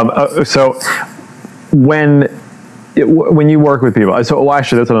 So when you work with people,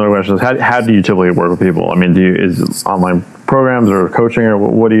 actually that's another question. How do you typically work with people? I mean, is it online programs or coaching, or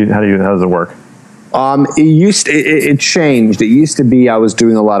how does it work? It changed. It used to be I was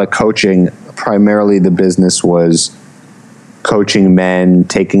doing a lot of coaching. Primarily the business was coaching men,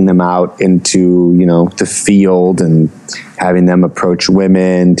 taking them out into, the field and having them approach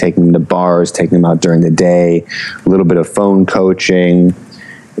women, taking them to bars, taking them out during the day, a little bit of phone coaching,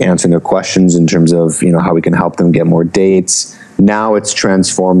 answering their questions in terms of, how we can help them get more dates. Now it's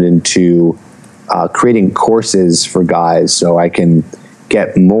transformed into creating courses for guys so I can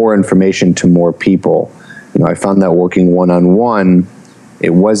get more information to more people. I found that working one-on-one,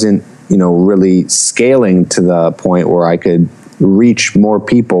 it wasn't, really scaling to the point where I could reach more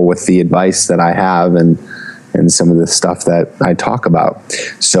people with the advice that I have and some of the stuff that I talk about.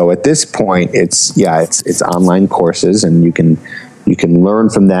 So at this point, it's online courses, and you can learn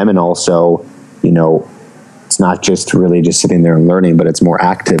from them, and also, it's not just really just sitting there and learning, but it's more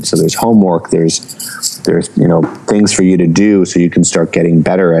active. So there's homework, there's things for you to do, so you can start getting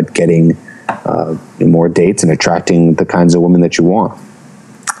better at getting more dates and attracting the kinds of women that you want.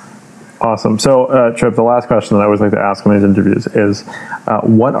 Awesome. So, Tripp, the last question that I always like to ask in these interviews is,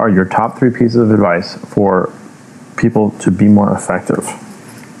 what are your top 3 pieces of advice for people to be more effective?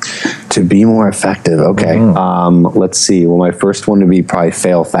 To be more effective, okay. Let's see. Well, my first one would be probably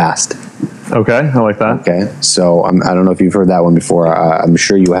fail fast. Okay, I like that. Okay, so I don't know if you've heard that one before. I'm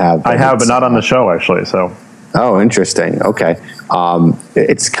sure you have. I have, but not on the show, actually. So. Oh, interesting. Okay.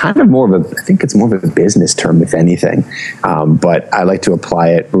 It's kind of I think it's more of a business term, if anything. But I like to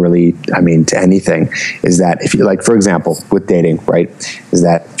apply it really, to anything. Is that if you, like, for example, with dating, right? Is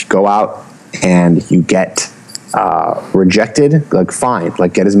that if you go out and you get rejected, like, fine,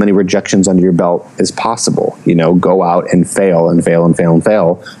 like, get as many rejections under your belt as possible. Go out and fail and fail and fail and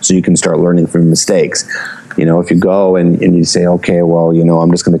fail, so you can start learning from mistakes. If you go and you say, okay, well,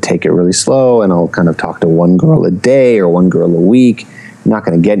 I'm just going to take it really slow, and I'll kind of talk to one girl a day or one girl a week, you're not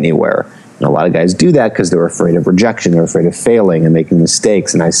going to get anywhere. And a lot of guys do that because they're afraid of rejection, they're afraid of failing and making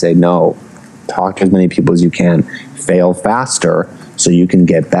mistakes. And I say, no, talk to as many people as you can, fail faster so you can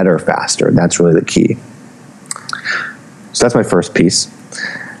get better faster. That's really the key. So that's my first piece.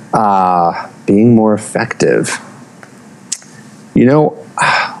 Being more effective.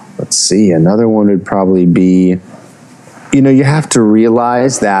 Let's see, another one would probably be, you have to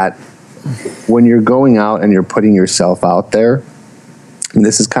realize that when you're going out and you're putting yourself out there, and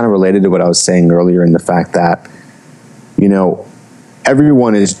this is kind of related to what I was saying earlier, in the fact that,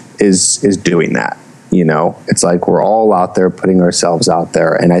 everyone is doing that. It's like we're all out there putting ourselves out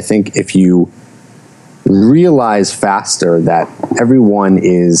there. And I think if you realize faster that everyone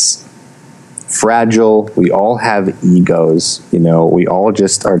is fragile, we all have egos, we all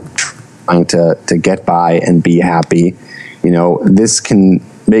just are trying to get by and be happy, this can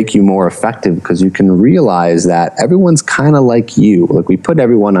make you more effective because you can realize that everyone's kind of like you. Like, we put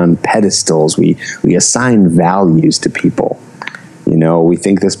everyone on pedestals, we assign values to people. We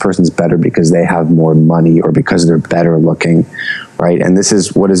think this person's better because they have more money or because they're better looking, right? And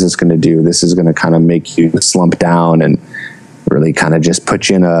what is this going to do? This is going to kind of make you slump down and really kind of just put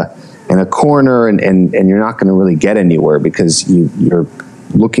you in a corner, and you're not going to really get anywhere because you're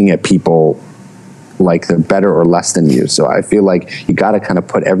looking at people like they're better or less than you. So I feel like you got to kind of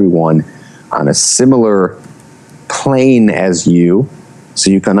put everyone on a similar plane as you, so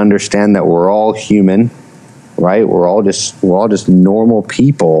you can understand that we're all human, right? We're all just normal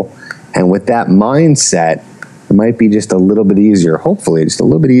people, and with that mindset, it might be just a little bit easier, hopefully just a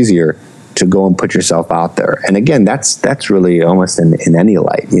little bit easier, to go and put yourself out there. And again, that's really almost in any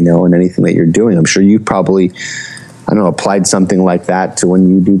light, in anything that you're doing. I'm sure you probably, applied something like that to when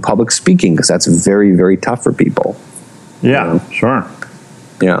you do public speaking, because that's very, very tough for people. Yeah, sure.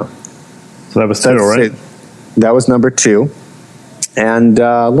 Yeah. So that was 2, right? That was number 2. And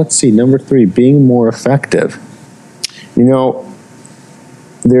let's see, number 3, being more effective.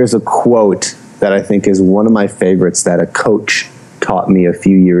 There's a quote that I think is one of my favorites that a coach taught me a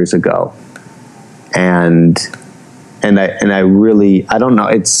few years ago. And I really, I don't know.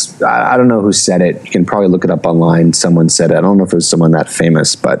 I don't know who said it. You can probably look it up online. Someone said it. I don't know if it was someone that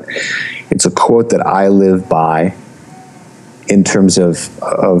famous, but it's a quote that I live by in terms of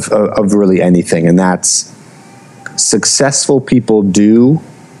really anything. And that's, successful people do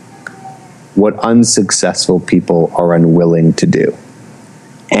what unsuccessful people are unwilling to do.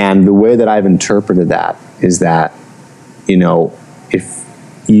 And the way that I've interpreted that is that, you know, if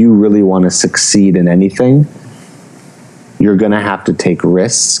you really want to succeed in anything, you're going to have to take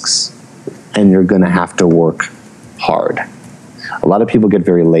risks and you're going to have to work hard. A lot of people get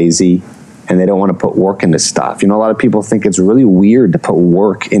very lazy and they don't want to put work into stuff. You know, a lot of people think it's really weird to put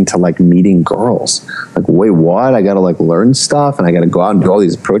work into like meeting girls. Like, wait, what? I got to like learn stuff and I got to go out and do all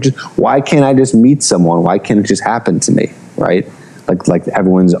these approaches. Why can't I just meet someone? Why can't it just happen to me? Right? Like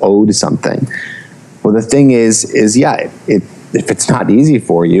everyone's owed something. Well, the thing is yeah, if it's not easy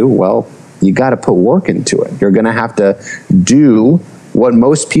for you, well, you got to put work into it. You're going to have to do what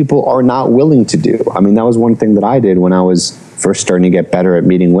most people are not willing to do. I mean, that was one thing that I did when I was first starting to get better at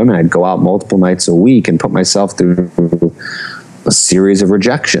meeting women. I'd go out multiple nights a week and put myself through a series of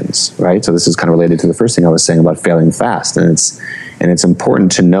rejections, right? So this is kind of related to the first thing I was saying about failing fast. And it's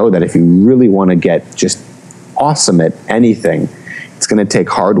important to know that if you really want to get just awesome at anything, it's going to take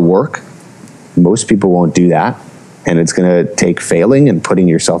hard work. Most people won't do that. And it's going to take failing and putting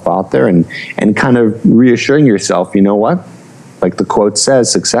yourself out there and kind of reassuring yourself, you know what? Like the quote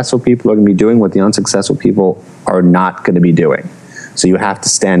says, successful people are going to be doing what the unsuccessful people are not going to be doing. So you have to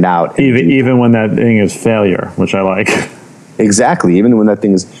stand out. Even when that thing is failure, which I like. Exactly. Even when that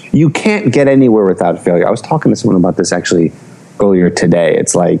thing is, you can't get anywhere without failure. I was talking to someone about this actually earlier today.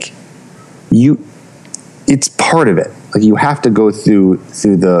 It's like it's part of it. Like you have to go through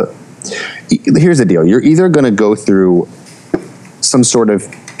here's the deal. You're either going to go through some sort of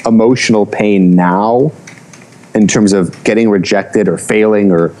emotional pain now in terms of getting rejected or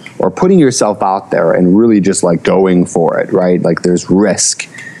failing or putting yourself out there and really just like going for it, right? Like there's risk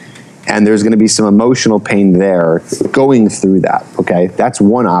and there's going to be some emotional pain there going through that, okay? That's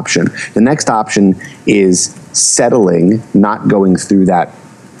one option. The next option is settling, not going through that,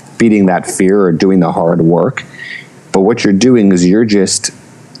 beating that fear or doing the hard work. But what you're doing is you're just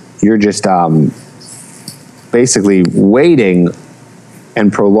basically waiting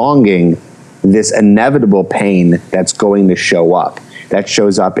and prolonging this inevitable pain that's going to show up. That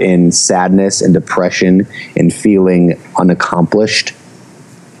shows up in sadness and depression and feeling unaccomplished,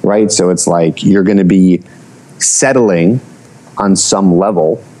 right? So it's like you're going to be settling on some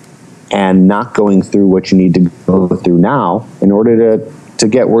level and not going through what you need to go through now in order to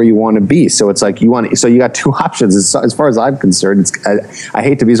get where you want to be. So it's like so you got two options. As far as I'm concerned, I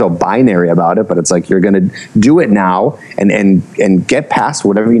hate to be so binary about it, but it's like you're going to do it now and get past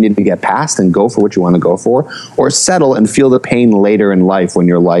whatever you need to get past and go for what you want to go for, or settle and feel the pain later in life when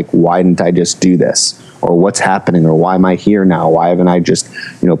you're like, why didn't I just do this? Or what's happening? Or why am I here now? Why haven't I just,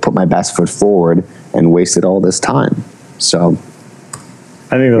 put my best foot forward and wasted all this time? So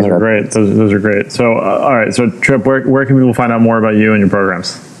I think those are great. Those are great. So, all right. So, Tripp, where can people find out more about you and your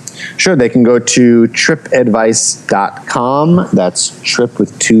programs? Sure. They can go to TrippAdvice.com. That's Tripp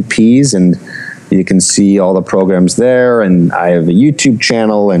with 2 P's. And you can see all the programs there. And I have a YouTube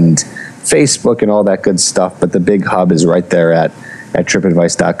channel and Facebook and all that good stuff. But the big hub is right there at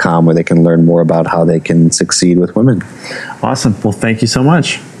TrippAdvice.com, where they can learn more about how they can succeed with women. Awesome. Well, thank you so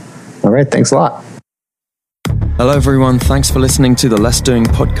much. All right. Thanks a lot. Hello everyone, thanks for listening to the Less Doing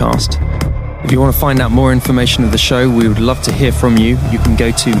podcast. If you want to find out more information of the show, we would love to hear from you. You can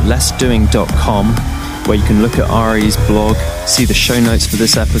go to lessdoing.com, where you can look at Ari's blog, see the show notes for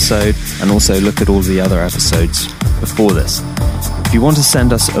this episode, and also look at all the other episodes before this. If you want to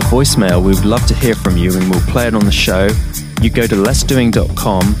send us a voicemail, we would love to hear from you and we'll play it on the show. You go to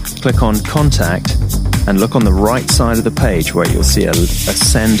lessdoing.com, click on contact, and look on the right side of the page where you'll see a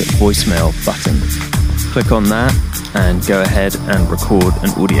send voicemail button. Click on that and go ahead and record an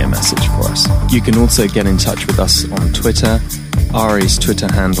audio message for us. You can also get in touch with us on Twitter. Ari's Twitter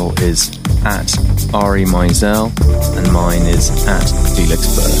handle is @AriMeisel and mine is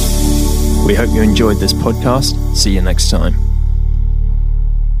 @FelixBird. We hope you enjoyed this podcast. See you next time.